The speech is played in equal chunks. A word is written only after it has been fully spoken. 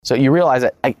So you realize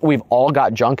that we've all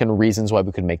got junk and reasons why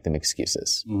we could make them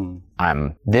excuses.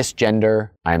 I'm this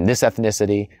gender, I'm this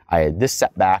ethnicity, I had this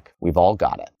setback. We've all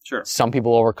got it. Sure. Some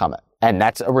people overcome it. And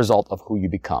that's a result of who you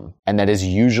become. And that is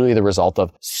usually the result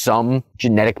of some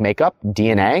genetic makeup,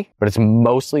 DNA, but it's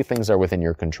mostly things that are within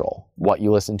your control. What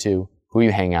you listen to, who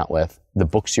you hang out with, the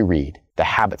books you read, the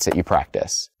habits that you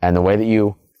practice. And the way that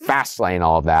you fast lane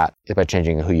all of that is by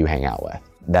changing who you hang out with.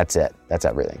 That's it. That's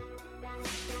everything.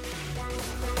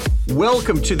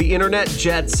 Welcome to the Internet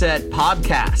Jet Set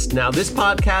podcast. Now, this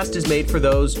podcast is made for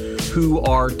those who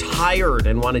are tired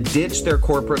and want to ditch their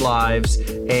corporate lives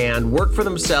and work for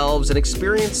themselves and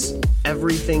experience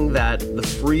everything that the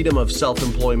freedom of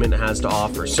self-employment has to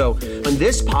offer. So on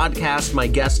this podcast, my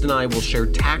guest and I will share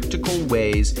tactical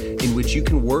ways in which you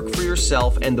can work for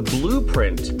yourself and the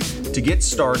blueprint to get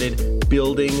started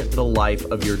building the life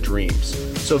of your dreams.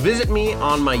 So visit me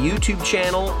on my YouTube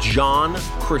channel, John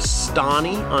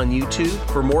Crestani on YouTube,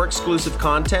 for more exclusive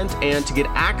content and to get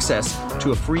access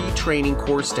to a free training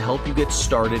course to help you get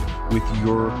started with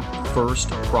your first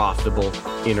profitable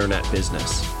internet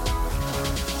business.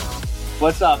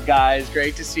 What's up, guys?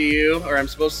 Great to see you. Or I'm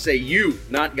supposed to say you,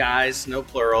 not guys, no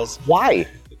plurals. Why?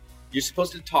 You're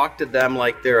supposed to talk to them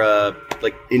like they're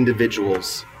like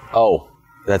individuals. Oh.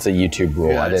 That's a YouTube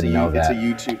rule. Yeah, I didn't know that. It's a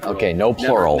YouTube rule. Okay, no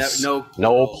plurals.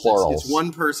 No plurals. It's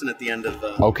one person at the end of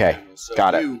the Okay, so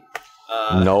got it. You,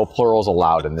 no plurals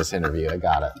allowed in this interview. I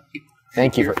got it.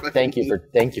 Thank you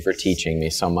for teaching me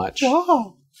so much.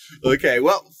 Wow. Okay,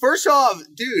 well, first off,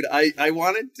 dude, I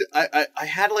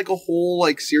had like a whole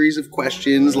like series of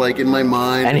questions like in my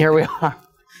mind. And here we are.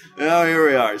 Oh, here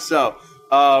we are. So,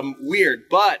 weird,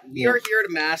 but we are here to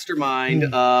mastermind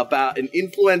about an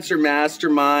influencer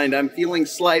mastermind. I'm feeling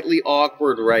slightly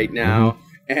awkward right now,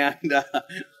 and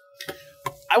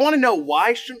I want to know,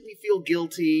 why shouldn't we feel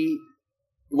guilty?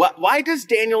 Why does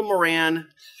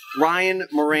Ryan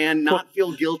Moran not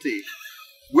feel guilty?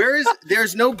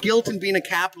 There's no guilt in being a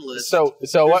capitalist. So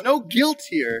there's what? No guilt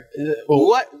here.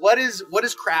 What has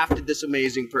crafted this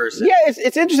amazing person? Yeah,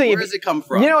 it's interesting. Where does it come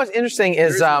from? You know what's interesting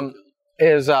is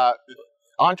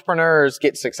entrepreneurs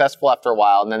get successful after a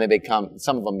while, and then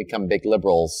some of them become big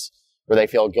liberals, where they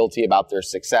feel guilty about their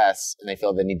success and they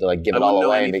feel they need to like give it all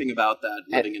away. I don't know anything about that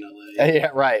living in LA.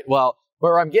 Yeah, right. Well,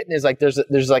 where I'm getting is like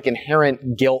there's like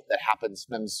inherent guilt that happens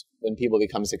when people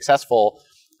become successful,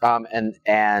 and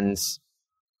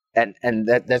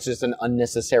that's just an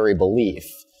unnecessary belief.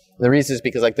 The reason is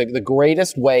because like the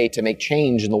greatest way to make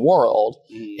change in the world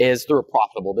is through a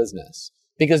profitable business.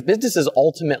 Because business is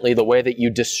ultimately the way that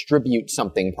you distribute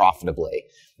something profitably.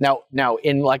 Now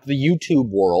in like the YouTube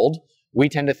world, we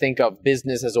tend to think of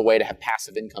business as a way to have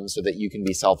passive income so that you can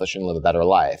be selfish and live a better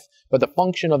life. But the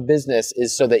function of business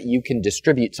is so that you can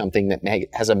distribute something that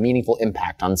has a meaningful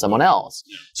impact on someone else.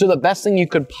 So the best thing you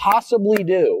could possibly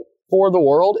do for the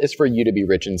world is for you to be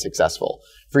rich and successful,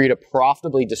 for you to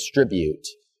profitably distribute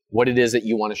what it is that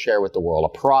you want to share with the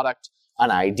world, a product, an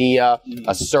idea,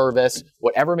 a service,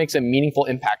 whatever makes a meaningful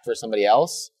impact for somebody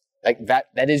else. Like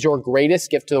that is your greatest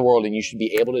gift to the world, and you should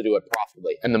be able to do it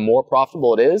profitably. And the more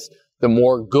profitable it is, the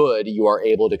more good you are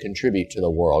able to contribute to the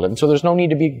world. And so there's no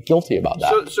need to be guilty about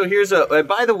that. So here's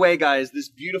by the way, guys, this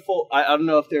beautiful, I don't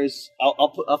know if there's,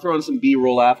 I'll throw in some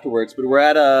B-roll afterwards, but we're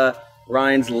at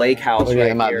Ryan's lake house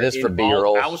right here this for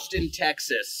B-roll. Austin,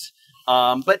 Texas.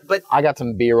 But I got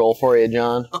some B-roll for you,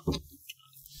 John.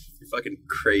 You're fucking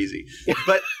crazy.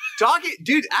 But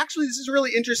dude, actually, this is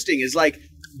really interesting. Is like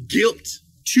guilt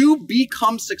to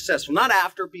become successful, not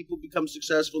after people become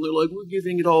successful. They're like, we're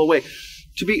giving it all away.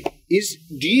 Do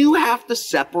you have to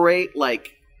separate, like,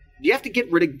 do you have to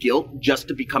get rid of guilt just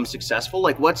to become successful?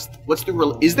 Like,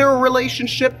 is there a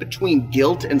relationship between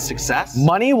guilt and success?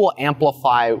 Money will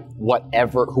amplify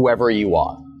whoever you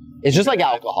are. It's just like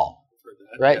alcohol,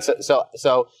 right? Yeah.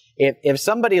 So if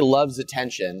somebody loves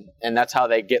attention and that's how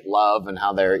they get love and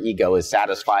how their ego is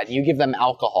satisfied, and you give them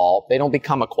alcohol, they don't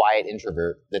become a quiet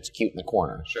introvert that's cute in the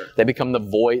corner. Sure. They become the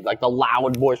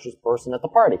loud, boisterous person at the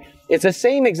party. It's the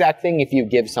same exact thing if you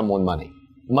give someone money.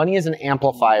 Money is an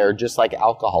amplifier just like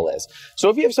alcohol is. So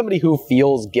if you have somebody who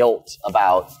feels guilt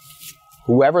about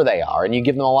whoever they are and you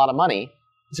give them a lot of money,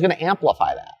 it's going to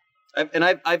amplify that.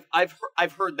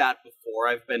 I've heard that before.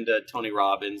 I've been to Tony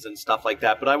Robbins and stuff like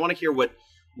that, but I want to hear what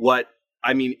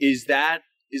I mean, is that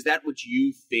what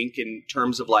you think in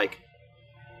terms of like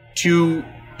you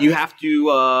have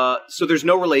to so there's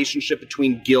no relationship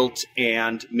between guilt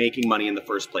and making money in the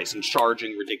first place and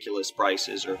charging ridiculous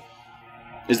prices, or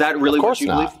is that really what you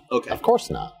believe? Okay. Of course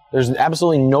not. There's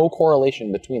absolutely no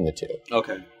correlation between the two.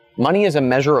 Okay. Money is a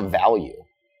measure of value.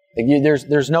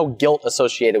 There's no guilt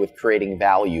associated with creating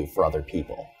value for other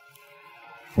people.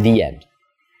 The end.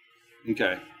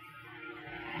 Okay.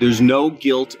 There's no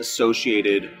guilt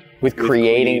associated with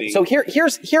creating. So here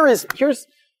is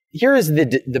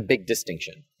the big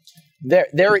distinction.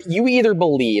 There you either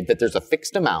believe that there's a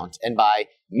fixed amount, and by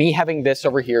me having this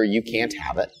over here, you can't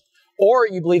have it, or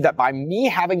you believe that by me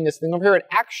having this thing over here, it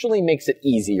actually makes it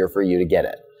easier for you to get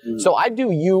it. Mm-hmm. So I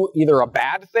do you either a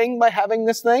bad thing by having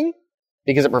this thing,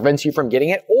 because it prevents you from getting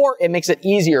it, or it makes it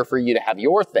easier for you to have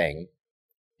your thing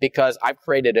because I've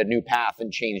created a new path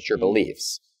and changed your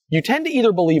beliefs. You tend to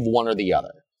either believe one or the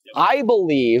other. Yep. I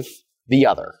believe the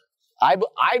other.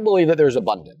 I believe that there's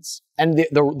abundance. And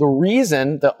the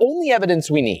reason, the only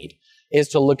evidence we need is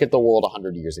to look at the world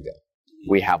 100 years ago.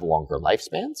 We have longer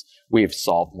lifespans. We've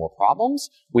solved more problems.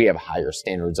 We have higher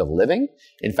standards of living.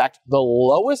 In fact, the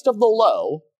lowest of the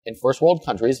low in first world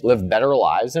countries live better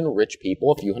lives than rich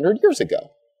people a few hundred years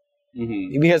ago.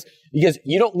 Mm-hmm. Because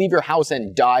you don't leave your house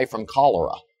and die from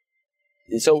cholera.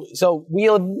 So we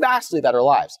live vastly better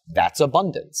lives. That's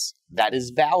abundance. That is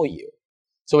value.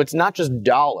 So it's not just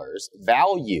dollars.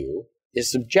 Value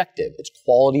is subjective. It's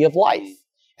quality of life.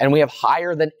 And we have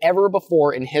higher than ever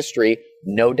before in history,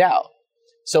 no doubt.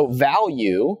 So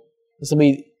value, this will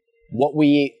be what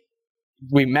we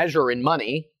measure in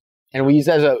money, and we use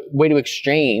it as a way to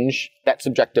exchange that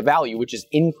subjective value, which is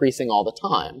increasing all the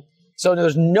time. So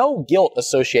there's no guilt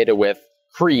associated with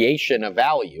creation of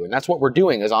value, and that's what we're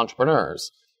doing as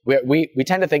entrepreneurs. We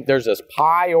tend to think there's this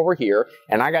pie over here,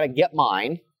 and I got to get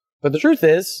mine. But the truth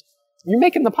is, you're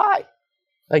making the pie.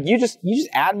 Like you just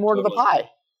add more to the pie,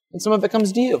 and some of it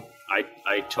comes to you.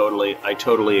 I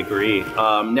totally agree.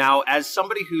 Now, as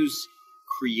somebody who's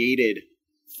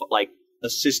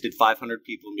assisted 500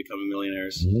 people in becoming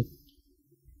millionaires, mm-hmm.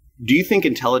 Do you think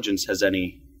intelligence has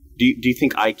any? Do you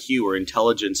think IQ or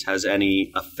intelligence has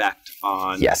any effect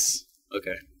on? Yes.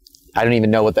 Okay. I don't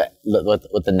even know what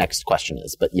the next question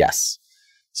is, but yes.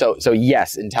 So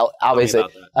yes, obviously,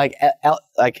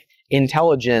 like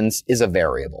intelligence is a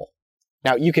variable.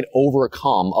 Now you can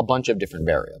overcome a bunch of different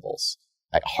variables.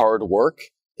 Like hard work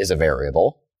is a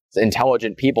variable. So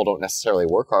intelligent people don't necessarily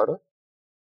work harder.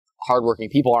 Hardworking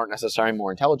people aren't necessarily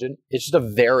more intelligent. It's just a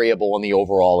variable in the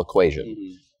overall equation.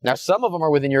 Mm-hmm. Now some of them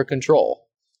are within your control.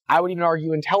 I would even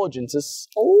argue intelligence is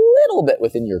a little bit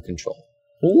within your control.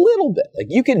 A little bit. Like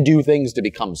you can do things to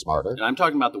become smarter. And I'm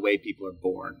talking about the way people are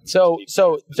born. So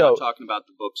I'm talking about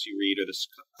the books you read or the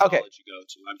college you go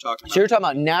to. I'm talking about. So you're talking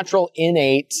about natural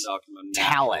innate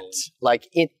talent, like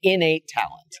innate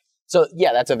talent. So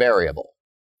yeah, that's a variable,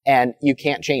 and you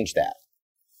can't change that,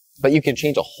 but you can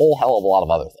change a whole hell of a lot of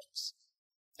other things,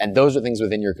 and those are things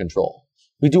within your control.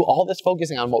 We do all this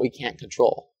focusing on what we can't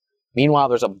control. Meanwhile,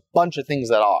 there's a bunch of things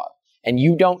that are, and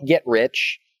you don't get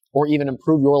rich or even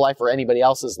improve your life or anybody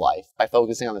else's life by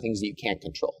focusing on the things that you can't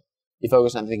control. You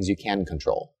focus on the things you can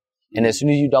control. And as soon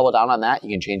as you double down on that, you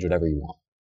can change whatever you want.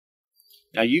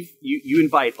 Now, you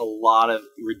invite a lot of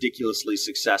ridiculously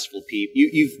successful people.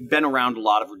 You've been around a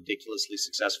lot of ridiculously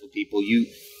successful people.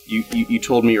 You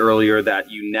told me earlier that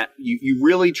you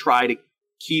really try to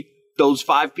keep those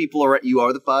 5 people, or you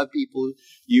are the 5 people.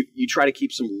 You try to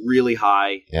keep some really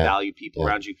high value people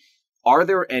around you. Are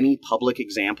there any public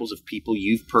examples of people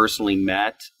you've personally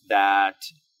met that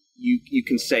you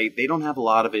can say they don't have a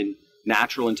lot of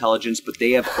natural intelligence, but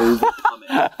they have overcome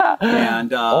it?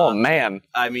 And oh man,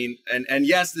 I mean, and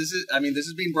yes, this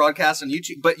is being broadcast on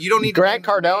YouTube, but you don't need. Grant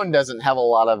Cardone doesn't have a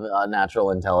lot of natural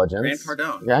intelligence. Grant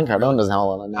Cardone doesn't have a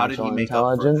lot of natural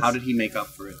intelligence. How did he make up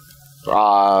for it?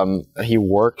 He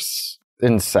works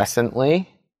incessantly.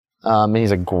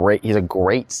 He's a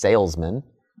great salesman.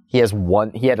 He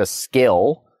had a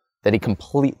skill that he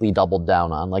completely doubled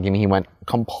down on. Like, I mean, he went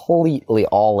completely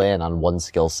all in on one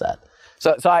skill set.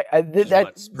 So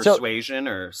persuasion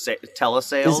or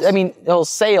telesales? I mean,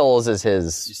 sales is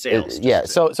his. Sales. Yeah.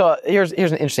 So here's an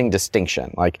interesting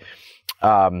distinction. Like,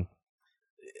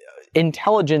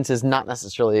 intelligence is not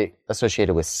necessarily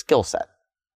associated with skill set.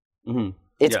 Mm-hmm.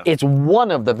 It's one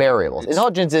of the variables.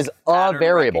 Intelligence is a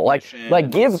variable. Like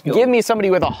give me somebody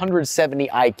with 170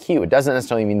 IQ. It doesn't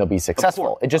necessarily mean they'll be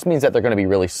successful. It just means that they're going to be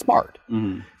really smart.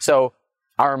 Mm-hmm. So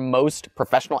are most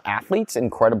professional athletes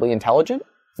incredibly intelligent?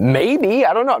 Maybe.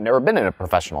 I don't know. I've never been a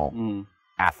professional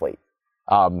athlete.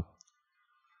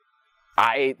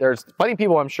 There's plenty of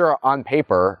people I'm sure on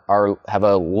paper have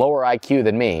a lower IQ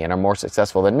than me and are more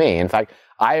successful than me. In fact,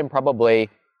 I am probably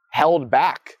held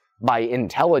back by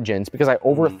intelligence because I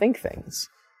overthink things.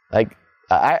 Like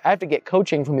I have to get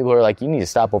coaching from people who are like, you need to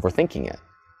stop overthinking it.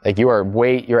 Like you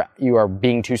are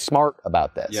being too smart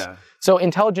about this. Yeah. So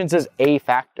intelligence is a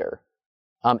factor.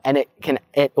 And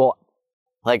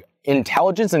like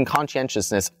intelligence and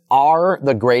conscientiousness are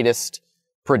the greatest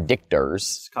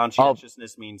predictors.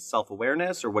 Conscientiousness means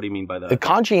self-awareness, or what do you mean by that?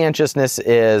 Conscientiousness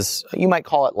is, you might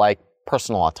call it like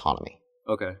personal autonomy.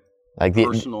 Okay. Like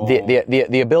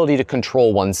the ability to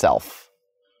control oneself.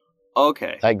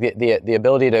 Okay. Like the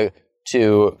ability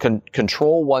to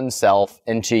control oneself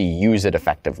and to use it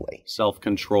effectively.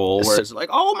 Self-control, where it's like,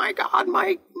 oh my God,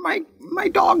 my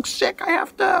dog's sick. I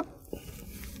have to,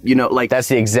 like. That's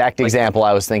the exact example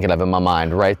I was thinking of in my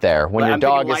mind right there. When your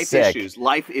dog is sick.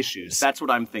 Life issues. That's what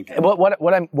I'm thinking.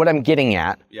 What I'm getting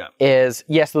at is,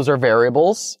 yes, those are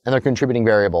variables and they're contributing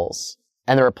variables.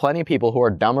 And there are plenty of people who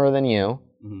are dumber than you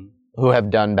who have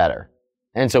done better.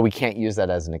 And so we can't use that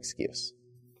as an excuse.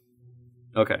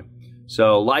 Okay.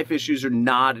 So life issues are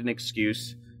not an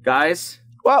excuse. Guys?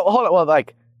 Well, hold on.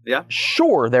 Well,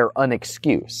 sure, they're an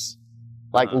excuse.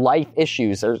 Like life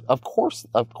issues, of course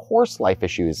life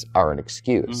issues are an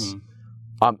excuse.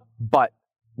 But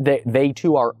they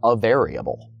too are a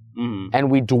variable. And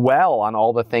we dwell on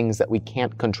all the things that we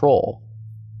can't control.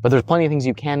 But there's plenty of things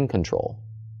you can control.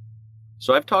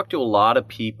 So I've talked to a lot of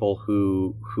people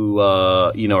who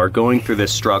are going through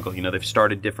this struggle. They've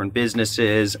started different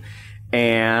businesses,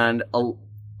 and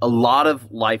a lot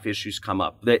of life issues come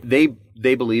up. They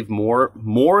believe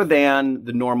more than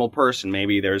the normal person.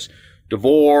 Maybe there's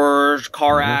divorce,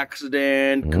 car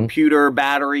accident, computer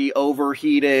battery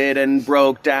overheated and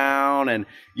broke down, and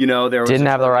there was didn't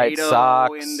have the right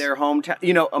socks in their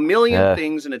hometown. A million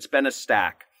things, and it's been a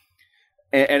stack.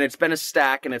 And it's been a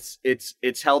stack, and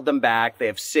it's held them back. They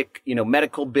have sick,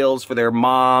 medical bills for their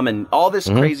mom, and all this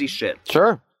crazy shit.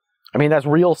 Sure, I mean that's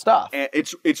real stuff. And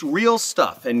it's real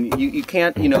stuff, and you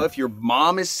can't, if your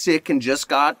mom is sick and just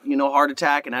got heart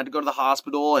attack and had to go to the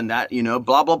hospital, and that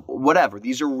blah blah whatever.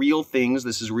 These are real things.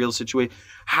 This is a real situation.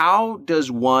 How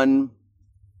does one?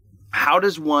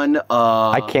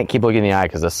 I can't keep looking in the eye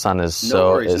because the sun is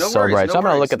so bright. So I'm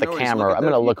going to look at the camera. I'm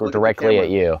going to look directly at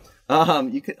you.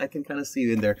 I can kind of see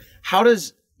you in there. How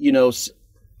does,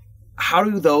 how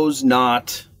do those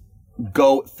not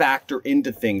factor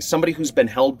into things? Somebody who's been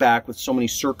held back with so many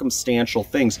circumstantial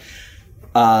things.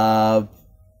 I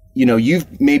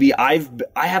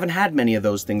haven't had many of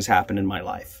those things happen in my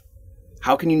life.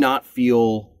 How can you not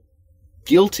feel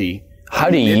guilty? How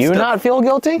do you not feel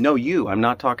guilty? No, you. I'm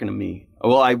not talking to me.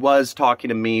 Well, I was talking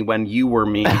to me when you were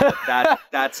me.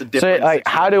 That's a different. So,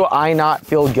 how do I not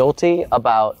feel guilty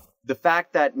about the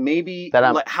fact that maybe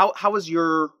that how was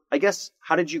your? I guess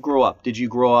how did you grow up? Did you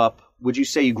grow up? Would you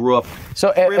say you grew up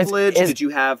privileged? Did you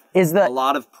have a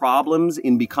lot of problems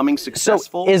in becoming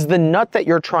successful? So is the nut that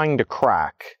you're trying to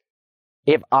crack?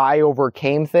 If I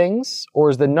overcame things, or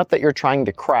is the nut that you're trying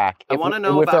to crack? I want to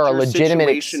know about your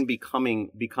situation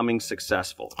becoming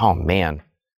successful. Oh man,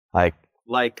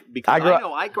 because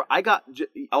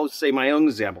I'll say my own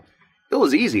example. It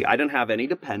was easy. I didn't have any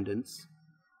dependents.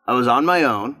 I was on my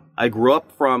own. I grew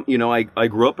up I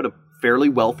grew up in a fairly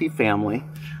wealthy family.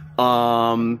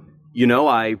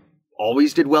 I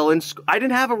always did well in school. I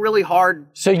didn't have a really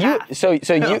hard path.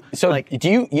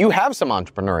 Do you have some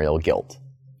entrepreneurial guilt?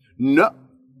 No.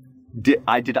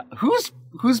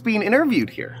 Who's being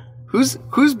interviewed here?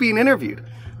 Who's being interviewed?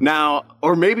 Now,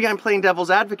 or maybe I'm playing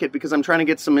devil's advocate because I'm trying to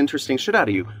get some interesting shit out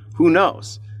of you. Who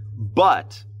knows?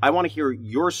 But I want to hear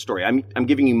your story. I'm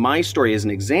giving you my story as an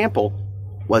example.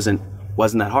 Wasn't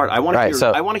that hard? I want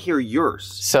to hear yours.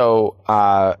 So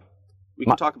we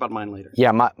can talk about mine later.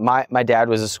 Yeah, my dad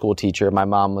was a school teacher. My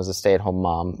mom was a stay-at-home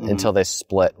mom until they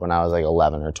split when I was like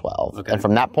 11 or 12. Okay. And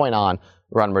from that point on,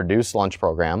 we run reduced lunch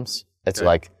programs. It's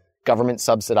like government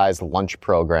subsidized lunch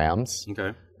programs.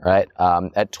 Okay. Right?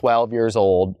 At 12 years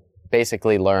old,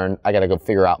 basically learned I got to go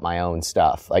figure out my own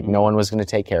stuff. Like no one was going to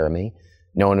take care of me.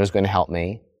 No one was going to help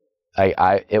me.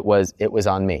 It was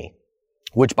on me.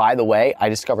 Which, by the way, I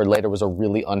discovered later was a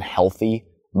really unhealthy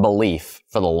belief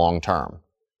for the long term.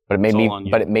 But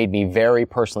it made me very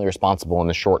personally responsible in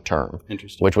the short term.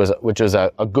 Interesting. Which was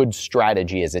a good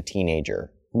strategy as a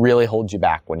teenager. Really holds you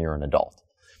back when you're an adult,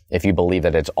 if you believe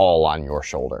that it's all on your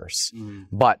shoulders.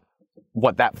 But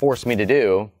what that forced me to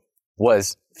do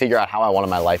was figure out how I wanted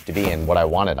my life to be and what I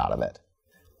wanted out of it.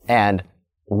 And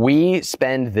we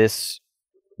spend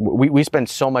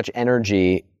so much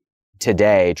energy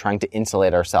today trying to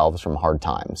insulate ourselves from hard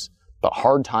times. But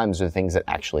hard times are the things that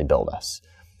actually build us.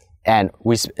 And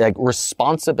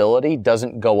responsibility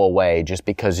doesn't go away just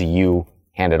because you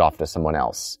hand it off to someone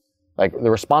else. Like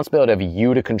the responsibility of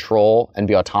you to control and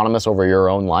be autonomous over your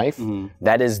own life,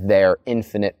 that is there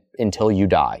infinite until you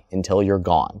die, until you're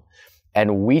gone.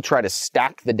 And we try to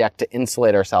stack the deck to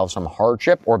insulate ourselves from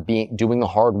hardship or doing the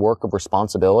hard work of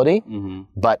responsibility,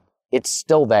 but it's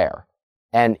still there.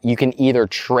 And you can either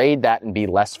trade that and be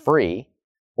less free,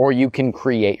 or you can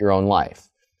create your own life.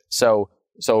 So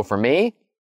for me,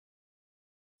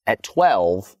 at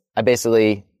 12, I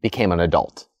basically became an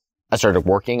adult. I started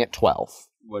working at 12.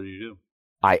 What did you do?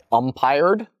 I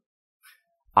umpired.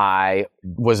 I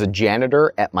was a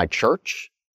janitor at my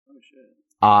church. Oh, shit.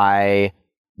 I,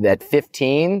 at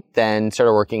 15, then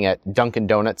started working at Dunkin'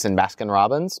 Donuts and Baskin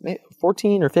Robbins. Maybe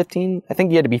 14 or 15. I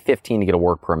think you had to be 15 to get a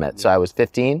work permit. So I was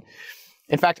 15.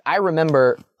 In fact, I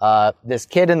remember this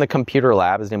kid in the computer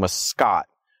lab. His name was Scott.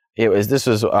 This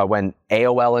was when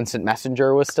AOL Instant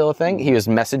Messenger was still a thing. He was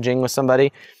messaging with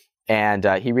somebody, and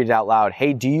he read it out loud.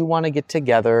 Hey, do you want to get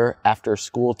together after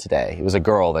school today? It was a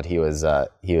girl that he was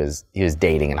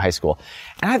dating in high school,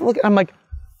 and I'm like,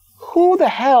 who the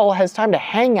hell has time to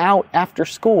hang out after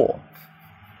school?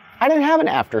 I didn't have an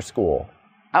after school.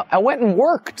 I went and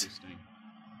worked.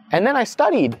 And then I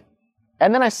studied.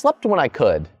 And then I slept when I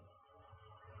could.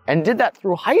 And did that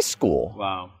through high school.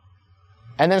 Wow.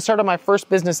 And then started my first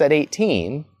business at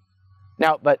 18.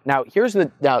 Now here's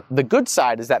the good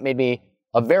side is that made me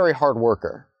a very hard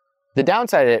worker. The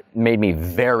downside, it made me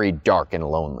very dark and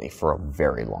lonely for a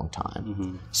very long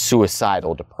time.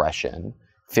 Suicidal depression.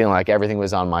 Feeling like everything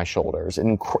was on my shoulders,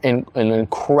 in an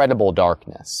incredible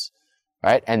darkness,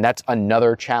 right? And that's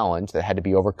another challenge that had to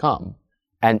be overcome.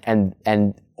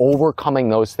 And overcoming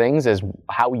those things is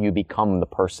how you become the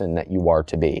person that you are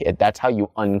to be. That's how you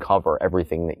uncover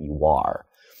everything that you are.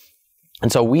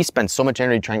 And so we spend so much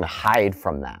energy trying to hide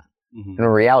from that. In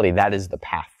reality, that is the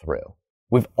path through.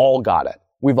 We've all got it.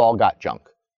 We've all got junk.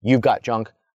 You've got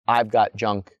junk. I've got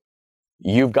junk.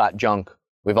 You've got junk.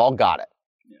 We've all got it.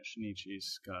 Yeah,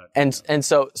 Shinichi's got. And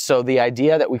so the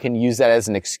idea that we can use that as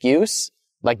an excuse,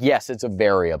 like, yes, it's a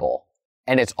variable,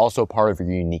 and it's also part of your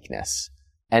uniqueness.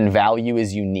 And value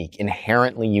is unique,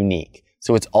 inherently unique.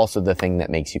 So it's also the thing that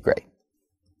makes you great.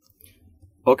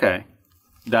 Okay.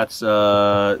 That's,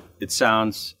 it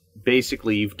sounds,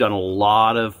 basically you've done a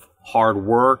lot of hard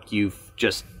work. You've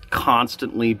just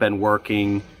constantly been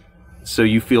working. So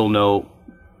you feel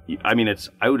I mean,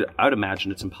 I would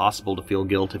imagine it's impossible to feel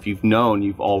guilt if you've known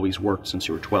you've always worked since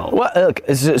you were 12. Well, look,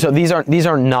 so these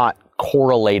are not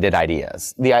correlated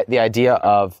ideas. The idea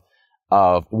of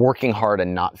working hard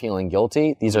and not feeling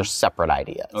guilty, these are separate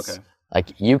ideas. Okay.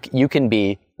 Like you can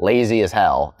be lazy as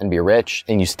hell and be rich,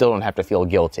 and you still don't have to feel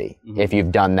guilty if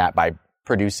you've done that by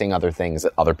producing other things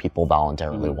that other people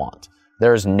voluntarily want.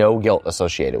 There's no guilt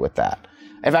associated with that.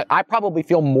 In fact, I probably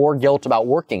feel more guilt about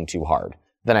working too hard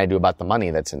than I do about the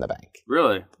money that's in the bank.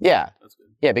 Really? Yeah. That's good.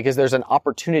 Yeah, because there's an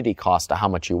opportunity cost to how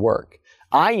much you work.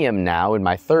 I am now in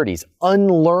my 30s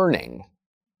unlearning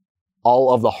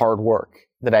all of the hard work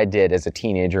that I did as a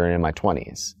teenager and in my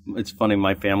 20s. It's funny,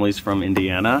 my family's from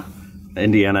Indiana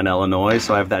and Illinois,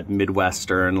 so I have that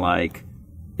Midwestern, like,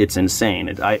 it's insane.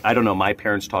 I don't know, my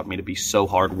parents taught me to be so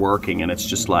hardworking, and it's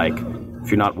just like, if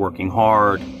you're not working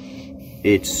hard,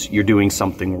 you're doing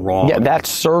something wrong. Yeah, that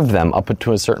served them up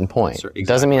to a certain point. Exactly.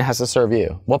 Doesn't mean it has to serve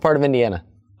you. What part of Indiana?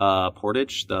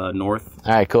 Portage, the north.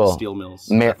 All right, cool. Steel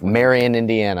mills. Marion,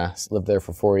 Indiana. Lived there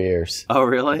for 4 years. Oh,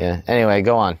 really? Yeah. Anyway,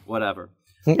 go on. Whatever.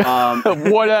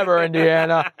 Whatever,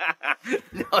 Indiana.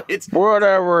 No, it's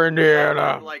whatever,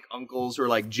 Indiana. Like uncles who are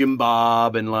like Jim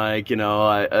Bob, and like,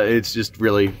 it's just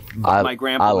really. My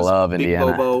grandpa was love Big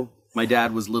Indiana. Bobo. My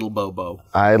dad was Little Bobo.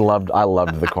 I loved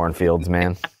the cornfields,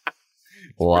 man.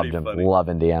 Loved him. Funny. Love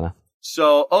Indiana.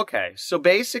 So, okay. So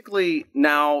basically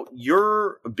now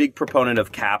you're a big proponent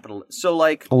of capital. So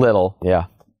like Little, yeah.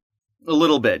 a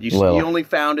little bit. You Little. you only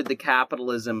founded the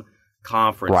capitalism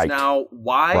conference. Right. Now,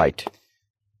 why? Right.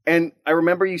 And I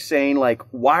remember you saying like,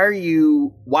 why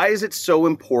is it so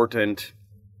important?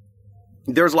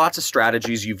 There's lots of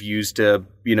strategies you've used to,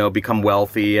 become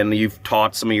wealthy, and you've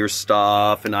taught some of your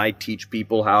stuff, and I teach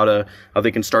people how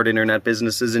they can start internet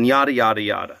businesses and yada, yada,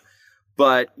 yada.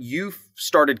 But you've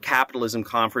started Capitalism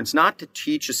Conference not to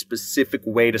teach a specific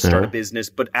way to start a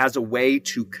business, but as a way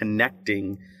to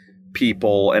connecting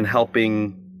people and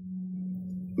helping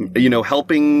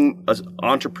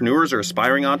entrepreneurs or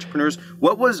aspiring entrepreneurs.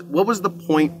 What was the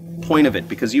point of it?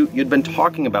 Because you'd been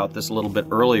talking about this a little bit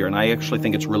earlier, and I actually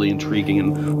think it's really intriguing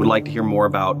and would like to hear more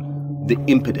about the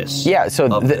impetus. Yeah, so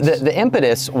the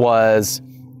impetus was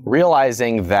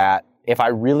realizing that if I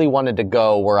really wanted to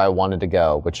go where I wanted to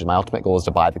go, which is my ultimate goal is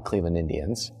to buy the Cleveland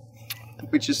Indians.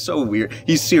 Which is so weird.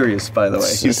 He's serious, by the way.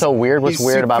 It's so weird. What's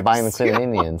weird about buying the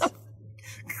Cleveland Indians?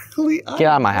 Get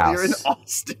out of my house. You're in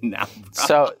Austin now,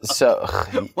 bro. So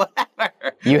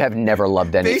Whatever. You have never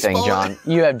loved anything, Baseball. John.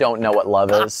 You don't know what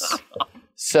love is.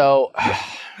 So,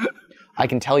 I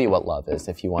can tell you what love is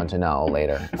if you want to know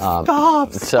later.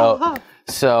 Stop.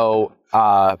 So,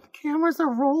 Cameras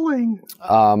are rolling.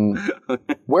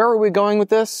 where are we going with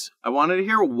this? I wanted to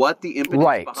hear what the impetus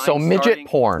Right. behind So midget starting-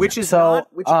 porn. Which is so,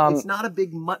 it's not a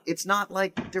big. It's not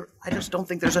like there. I just don't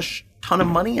think there's a ton of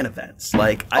money in events.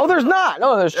 Like, there's not.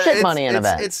 No, there's shit money in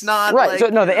events. It's not right. like, so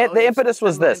no, the you know, the it's impetus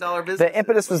was $10 this. million The businesses.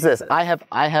 impetus was this. I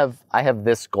have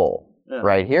this goal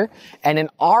right here, and in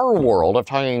our world of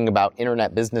talking about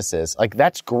internet businesses, like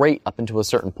that's great up until a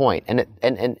certain point, and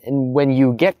when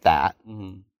you get that.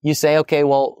 You say, okay,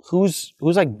 well, who's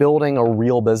like building a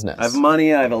real business? I have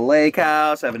money. I have a lake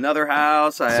house. I have another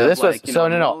house. I have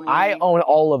No. I own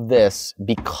all of this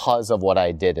because of what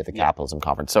I did at the Capitalism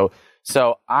Conference.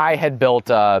 So I had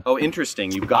built. Oh,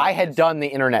 interesting. You've got. I had done the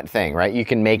internet thing, right? You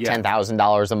can make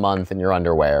 $10,000 a month in your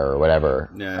underwear or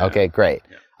whatever. Yeah. Okay, great.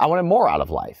 Yeah. I wanted more out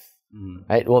of life,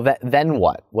 right? Well, then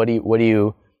what? What are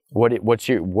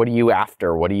you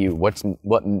after?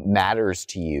 What matters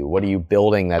to you? What are you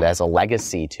building that has a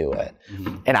legacy to it?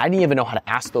 And I didn't even know how to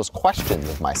ask those questions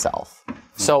of myself.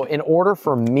 So in order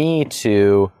for me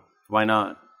to, Why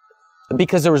not?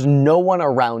 because there was no one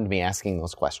around me asking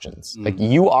those questions. Like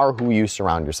you are who you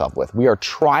surround yourself with. We are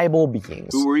tribal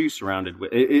beings. Who were you surrounded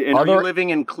with? And are you living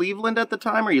in Cleveland at the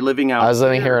time, or are you living out? I was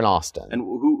living here in Austin. And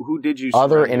who did you?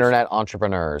 Other surround internet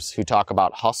entrepreneurs who talk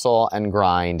about hustle and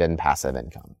grind and passive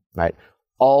income, right?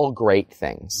 All great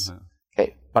things.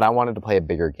 Okay, but I wanted to play a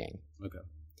bigger game. Okay.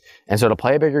 And so to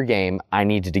play a bigger game, I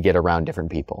needed to get around different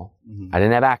people. I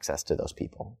didn't have access to those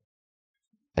people.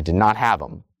 I did not have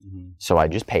them. So I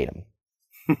just paid them.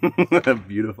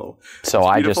 Beautiful. So It's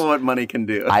I beautiful just, what money can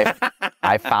do.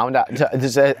 I found out,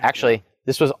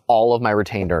 this was all of my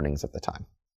retained earnings at the time.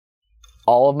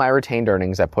 All of my retained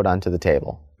earnings I put onto the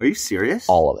table. Are you serious?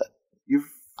 All of it. You're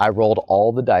I rolled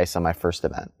all the dice on my first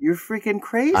event. You're freaking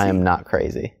crazy. I am not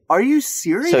crazy. Are you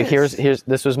serious? So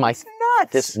this was my,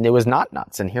 nuts. it was not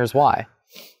nuts, and here's why.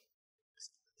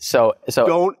 So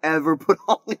Don't ever put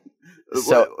all in.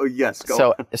 So- Yes,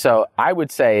 go on. So I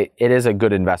would say it is a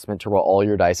good investment to roll all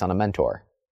your dice on a mentor.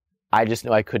 I just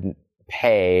knew I couldn't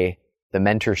pay the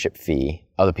mentorship fee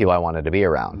of the people I wanted to be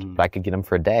around, but I could get them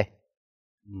for a day.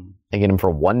 I get them for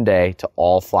one day to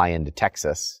all fly into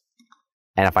Texas.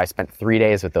 And if I spent 3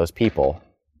 days with those people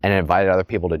and invited other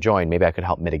people to join, maybe I could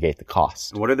help mitigate the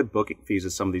cost. And what are the booking fees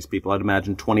of some of these people? I'd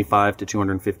imagine 25 to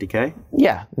 250K.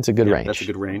 Yeah, it's a good range. That's a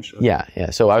good range. Yeah.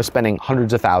 So I was spending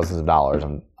hundreds of thousands of dollars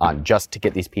on just to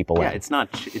get these people Yeah, in. it's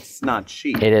not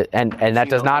cheap. It is, and that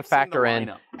does not I've seen the factor in.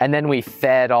 lineup. And then we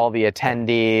fed all the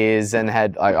attendees and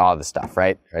had like, all the stuff,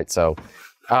 right? So,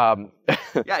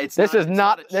 Yeah, it's this is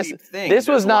not a this. cheap thing. This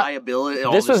was There's not. liability,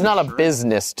 all This was not a insurance.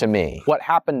 business to me. What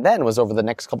happened then was over the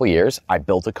next couple of years, I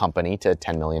built a company to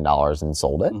 $10 million and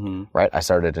sold it. Right? I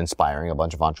started inspiring a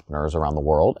bunch of entrepreneurs around the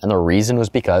world, and the reason was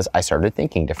because I started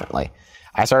thinking differently.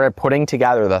 I started putting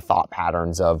together the thought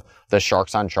patterns of the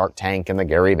sharks on Shark Tank and the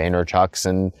Gary Vaynerchuks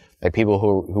and the people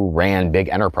who ran big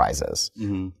enterprises.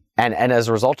 And as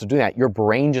a result of doing that, your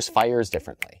brain just fires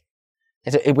differently.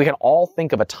 And so we can all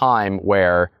think of a time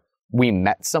where we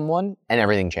met someone and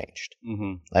everything changed.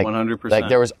 Like 100%. Like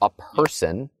there was a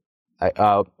person.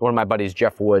 One of my buddies,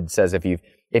 Jeff Wood, says if you've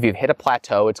hit a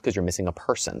plateau, it's because you're missing a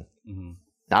person,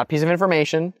 not a piece of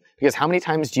information. Because how many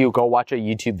times do you go watch a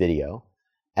YouTube video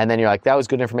and then you're like, that was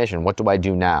good information. What do I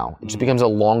do now? It just becomes a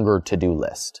longer to-do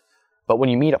list. But when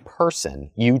you meet a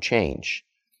person, you change.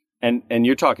 And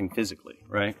you're talking physically,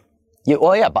 right? Yeah,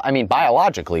 well, yeah, but I mean,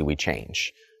 biologically, we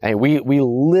change. I mean, we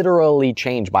literally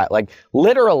change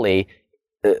literally.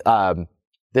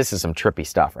 This is some trippy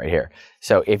stuff right here.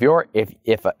 So if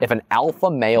an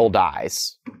alpha male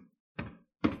dies,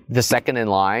 the second in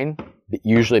line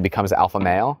usually becomes alpha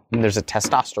male, and there's a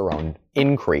testosterone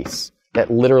increase that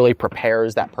literally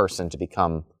prepares that person to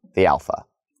become the alpha.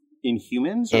 In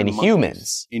humans? Or In monkeys?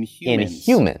 humans. In humans. In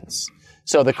humans.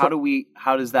 So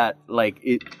How does that,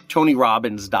 Tony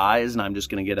Robbins dies and I'm just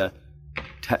going to get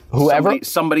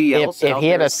somebody else if out he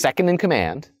had there? a second in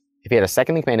command, if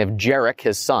Jarek,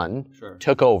 his son,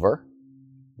 took over,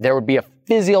 there would be a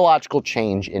physiological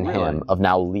change in him of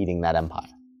now leading that empire.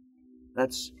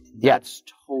 That's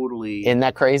totally... Isn't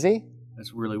that crazy?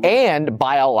 That's really weird. And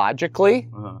biologically,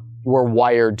 we're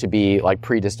wired to be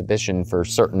predisposition for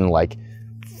certain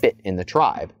fit in the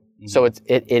tribe. So it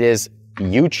is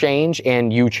you change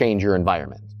and you change your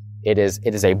environment. It is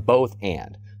a both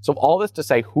and. So all this to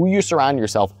say, who you surround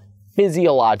yourself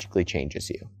physiologically changes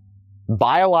you.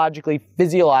 Biologically,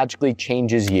 physiologically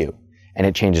changes you. And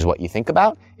it changes what you think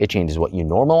about. It changes what you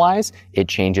normalize. It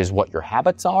changes what your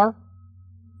habits are.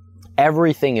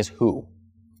 everything is who.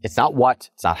 It's not what,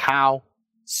 it's not how.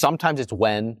 Sometimes it's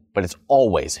when, but it's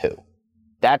always who.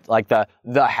 That, like the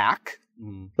hack,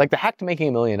 like the hack to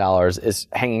making $1 million is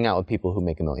hanging out with people who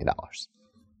make $1 million.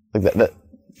 Like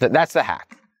that's the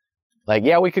hack. Like,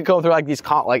 yeah, we could go through like these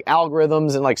like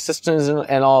algorithms and like systems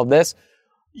and all of this.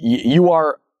 You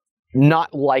are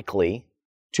not likely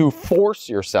to force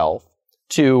yourself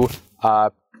to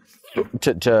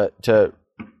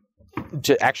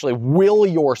actually will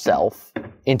yourself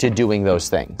into doing those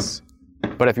things.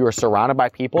 But if you are surrounded by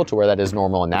people to where that is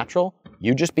normal and natural,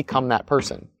 you just become that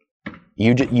person.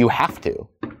 You have to.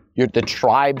 The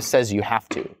tribe says you have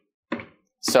to.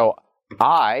 So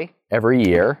I, every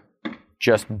year,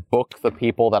 just book the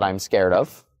people that I'm scared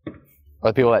of,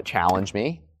 or the people that challenge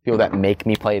me, people that make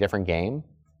me play a different game,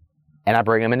 and I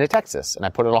bring them into Texas, and I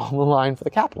put it all on the line for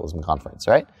the Capitalism Conference,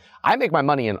 right? I make my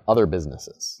money in other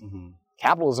businesses. Mm-hmm.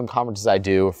 Capitalism conferences I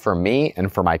do for me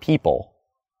and for my people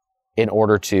in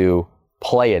order to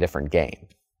play a different game.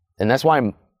 And that's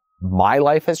why my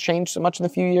life has changed so much in the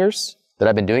few years that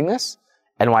I've been doing this,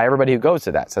 and why everybody who goes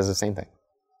to that says the same thing.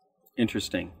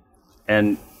 Interesting.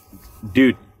 And,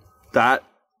 dude, that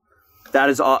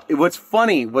is what's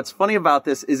funny about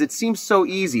this is it seems so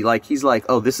easy. Like, he's like,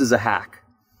 oh, this is a hack.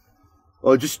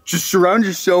 Oh, just surround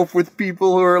yourself with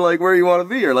people who are like where you want to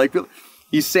be, or like,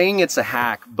 he's saying it's a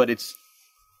hack, but it's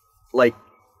like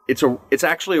it's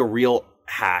actually a real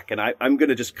hack. And I'm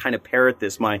gonna just kind of parrot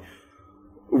this. My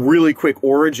really quick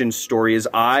origin story is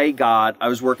I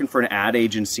was working for an ad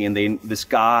agency, and this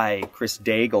guy Chris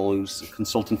Daigle, who's a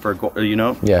consultant for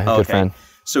good friend.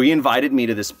 So he invited me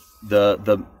to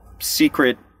the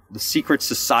secret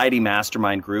society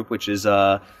mastermind group, which is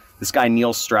this guy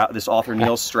Neil Strauss, this author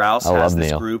Neil Strauss has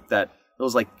this group that it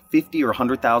was like $50,000 or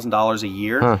 $100,000 a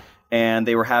year, and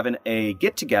they were having a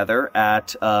get together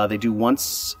at they do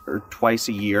once or twice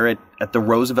a year at the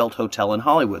Roosevelt Hotel in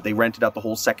Hollywood. They rented out the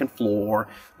whole second floor.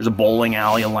 There's a bowling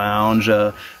alley, a lounge,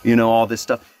 all this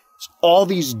stuff. It's all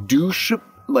these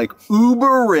like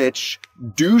uber rich,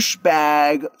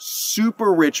 douchebag,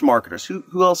 super rich marketers.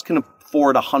 Who else can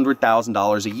afford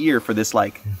 $100,000 a year for this,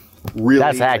 like, really?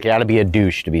 That's hack. You gotta be a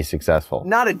douche to be successful.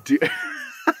 Not a douche.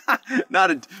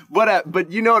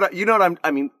 But you know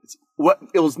what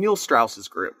it was Neil Strauss's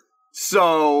group.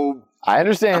 So I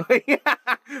understand. Yeah,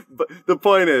 but the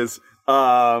point is,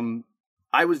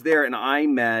 I was there and I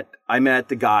met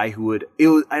the guy who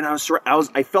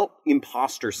I felt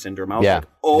imposter syndrome. I was like,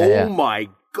 oh my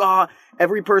God.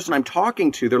 Every person I'm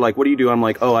talking to, they're like, what do you do? I'm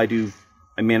like, oh, I'm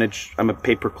a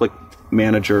pay-per-click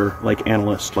manager, like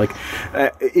analyst. Like,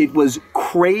 it was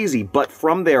crazy. But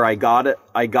from there, I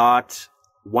got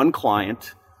one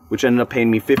client, which ended up paying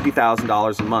me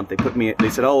 $50,000 a month. They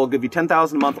said, oh, we'll give you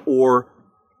 $10,000 a month or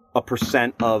a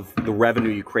percent of the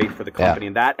revenue you create for the company.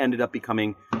 And that ended up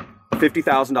becoming a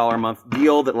 $50,000 a month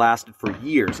deal that lasted for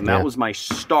years. And that was my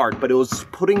start. But it was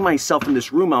putting myself in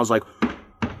this room. I was like,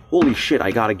 holy shit,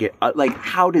 I gotta get, like,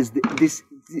 how does this,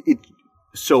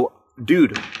 so,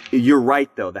 dude, you're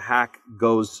right though. The hack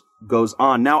goes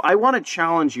on. Now, I want to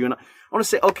challenge you, and I want to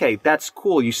say, okay, that's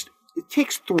cool. It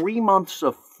takes 3 months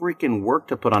of freaking work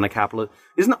to put on a capitalist.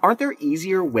 Aren't there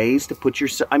easier ways to put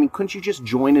yourself? I mean, couldn't you just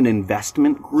join an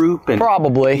investment group and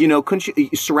probably, couldn't you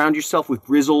surround yourself with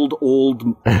grizzled old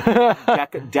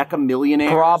deca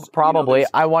millionaires? Probably.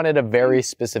 I wanted a very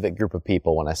specific group of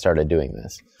people when I started doing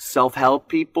this. Self-help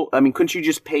people. I mean, couldn't you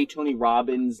just pay Tony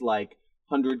Robbins like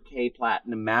 $100K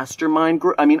platinum mastermind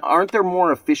group? I mean, aren't there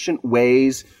more efficient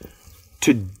ways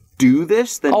to do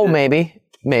this than? Oh, maybe.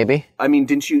 I mean,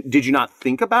 did you not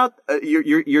think about?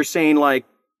 You're saying like,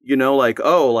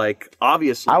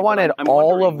 obviously. I wanted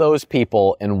all of those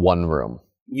people in one room.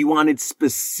 You wanted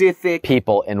specific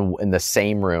people in the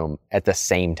same room at the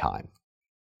same time.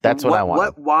 That's what I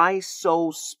wanted. Why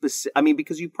so specific? I mean,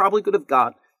 because you probably could have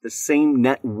got the same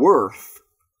net worth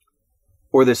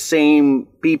or the same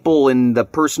people in the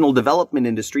personal development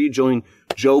industry. You join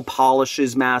Joe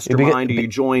Polish's mastermind, or you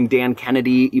join Dan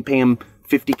Kennedy. You pay him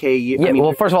 $50K a year. Yeah,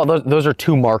 well, first of all, those are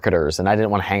two marketers, and I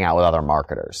didn't want to hang out with other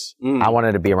marketers. I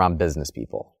wanted to be around business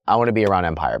people. I wanted to be around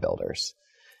empire builders.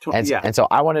 And so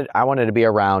I wanted to be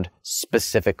around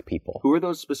specific people. Who are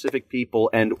those specific people,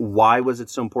 and why was it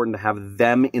so important to have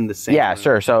them in the same room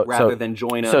sure. rather than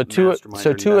join a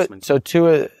mastermind So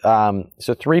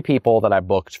 3 people that I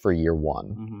booked for year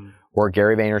 1 were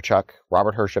Gary Vaynerchuk,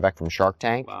 Robert Herjavec from Shark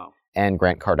Tank, and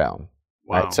Grant Cardone.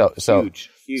 Wow. Right? So huge.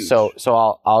 So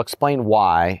I'll explain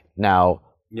why now.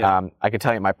 I could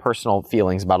tell you my personal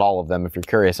feelings about all of them if you're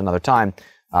curious another time.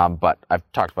 But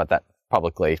I've talked about that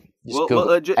publicly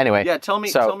Anyway, yeah. Tell me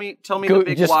so the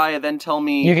big why, and then tell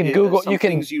me you can Google some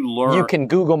things you learn. You can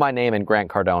Google my name and Grant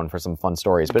Cardone for some fun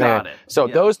stories. But anyway, so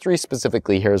those three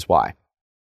specifically, here's why.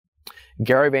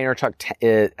 Gary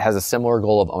Vaynerchuk has a similar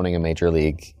goal of owning a major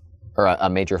league or a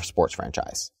major sports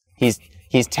franchise. He's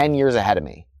 10 years ahead of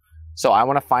me. So I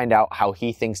want to find out how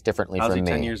he thinks differently from me. How's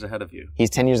he 10 years ahead of you? He's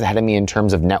 10 years ahead of me in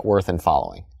terms of net worth and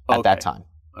following at that time.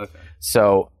 Okay.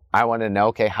 So I want to know,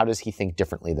 okay, how does he think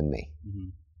differently than me? Mm-hmm.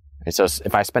 And so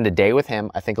if I spend a day with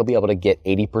him, I think I'll be able to get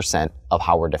 80% of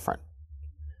how we're different.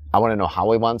 I want to know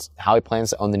how he plans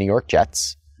to own the New York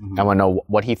Jets. Mm-hmm. I want to know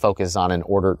what he focuses on in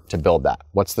order to build that.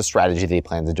 What's the strategy that he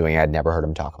plans on doing? I'd never heard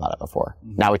him talk about it before.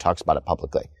 Mm-hmm. Now he talks about it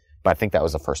publicly. But I think that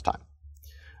was the first time.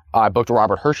 I booked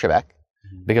Robert Herjavec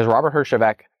because Robert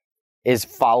Herjavec is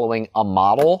following a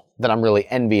model that I'm really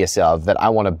envious of that I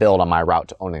want to build on my route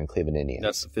to owning Cleveland Indians.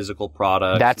 That's the physical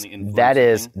product.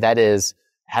 That is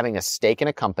having a stake in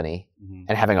a company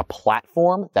and having a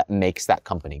platform that makes that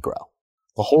company grow.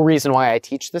 The whole reason why I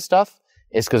teach this stuff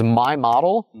is because my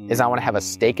model is I want to have a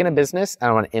stake in a business and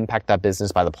I want to impact that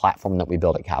business by the platform that we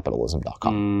build at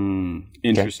capitalism.com.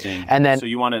 Interesting. Okay? And then, so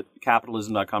you want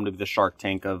capitalism.com to be the Shark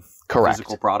Tank of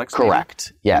physical products?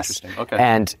 Correct. Maybe? Yes. Interesting. Okay.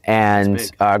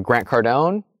 And Grant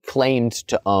Cardone claimed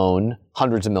to own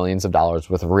hundreds of millions of dollars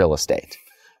worth of real estate.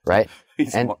 Right?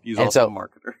 He's also a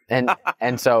marketer.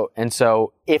 and so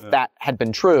if that had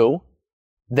been true,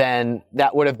 then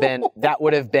that would have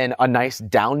been a nice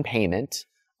down payment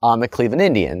on the Cleveland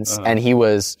Indians. And he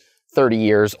was 30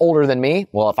 years older than me.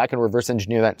 Well, if I can reverse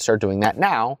engineer that and start doing that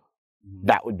now,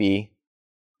 that'd be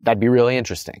really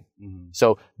interesting.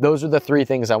 So those are the three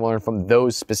things I learned from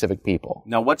those specific people.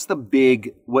 Now, what's the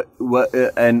big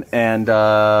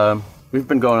we've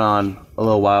been going on a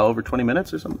little while, over 20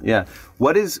 minutes or something. Yeah.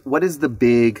 What is the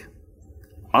big?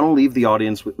 I don't leave the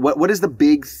audience with what is the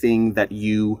big thing that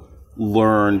you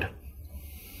learned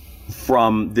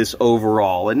from this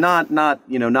overall, and not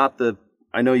the.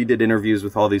 I know you did interviews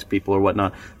with all these people or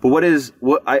whatnot, but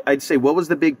I'd say what was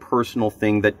the big personal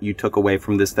thing that you took away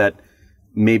from this that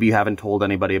maybe you haven't told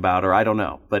anybody about, or I don't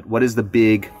know, but what is the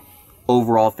big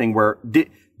overall thing where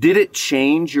did it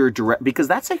change your direct? Because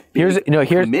that's a big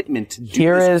commitment to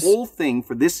do this whole thing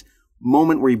for this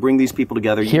moment where you bring these people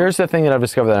together. Here's the thing that I've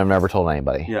discovered that I've never told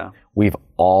anybody. Yeah. We've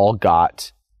all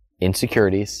got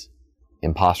insecurities,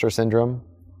 imposter syndrome,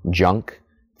 junk,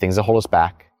 things that hold us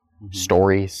back,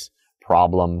 stories,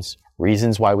 problems,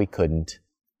 reasons why we couldn't.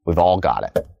 We've all got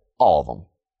it. All of them.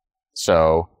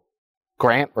 So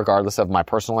Grant, regardless of my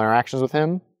personal interactions with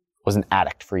him, was an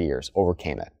addict for years,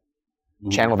 overcame it.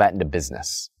 Channeled that into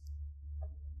business.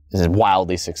 This is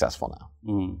wildly successful now.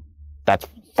 That's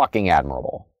fucking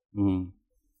admirable.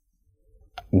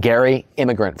 Gary,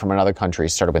 immigrant from another country,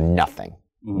 started with nothing.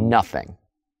 Nothing.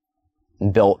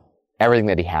 And built everything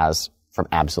that he has from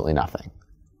absolutely nothing.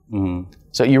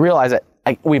 So you realize that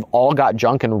we've all got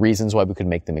junk and reasons why we could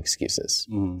make them excuses.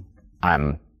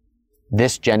 I'm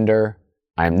this gender.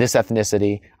 I'm this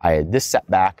ethnicity. I had this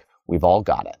setback. We've all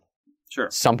got it. Sure.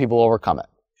 Some people overcome it.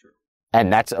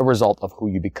 And that's a result of who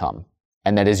you become.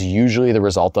 And that is usually the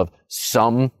result of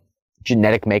some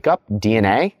genetic makeup,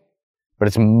 DNA, but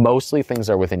it's mostly things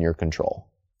that are within your control.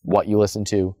 What you listen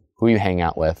to, who you hang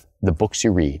out with, the books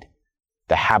you read,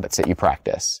 the habits that you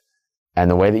practice.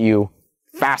 And the way that you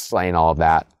fast lane all of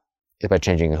that is by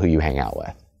changing who you hang out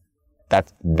with.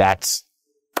 That's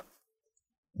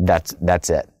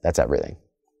it. That's everything.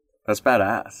 That's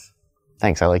badass.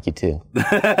 Thanks. I like you too.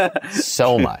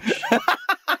 So much.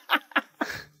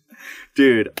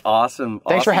 Dude, awesome.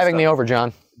 Thanks for having me over,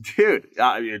 John. Dude,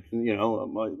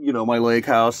 my lake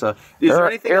house. Is there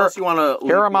anything else you want to?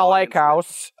 Here at my lake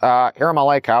house.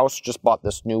 Just bought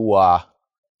this new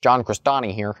John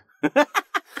Crestani here.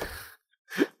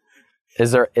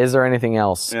 Is there anything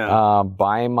else? Yeah.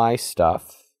 Buy my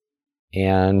stuff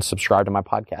and subscribe to my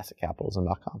podcast at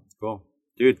capitalism.com. Cool.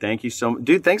 Dude, thank you so much.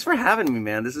 Dude, thanks for having me,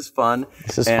 man. This is fun.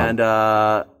 And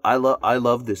I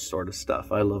love this sort of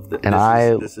stuff. I love this.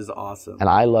 This is awesome. And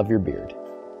I love your beard.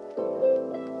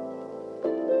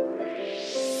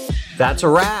 That's a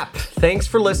wrap. Thanks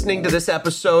for listening to this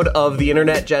episode of the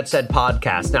Internet Jet Set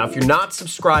podcast. Now, if you're not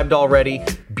subscribed already,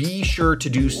 be sure to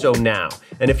do so now.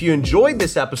 And if you enjoyed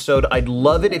this episode, I'd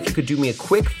love it if you could do me a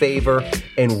quick favor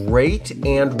and rate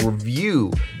and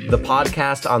review the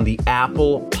podcast on the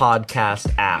Apple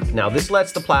Podcast app. Now, this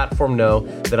lets the platform know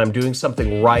that I'm doing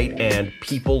something right and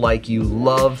people like you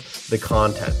love the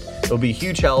content. It'll be a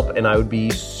huge help and I would be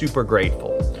super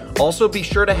grateful. Also, be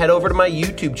sure to head over to my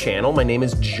YouTube channel. My name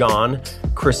is John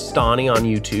Crestani on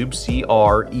YouTube, Crestani.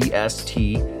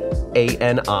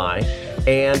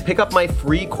 and pick up my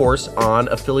free course on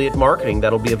affiliate marketing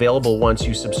that'll be available once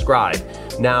you subscribe.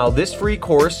 Now, this free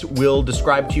course will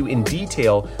describe to you in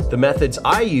detail the methods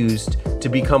I used to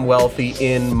become wealthy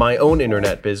in my own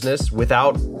internet business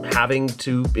without having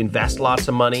to invest lots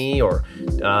of money or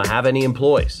have any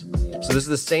employees. So this is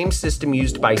the same system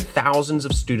used by thousands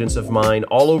of students of mine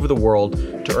all over the world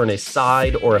to earn a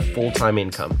side or a full-time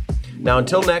income. Now,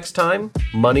 until next time,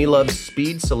 money loves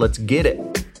speed, so let's get it.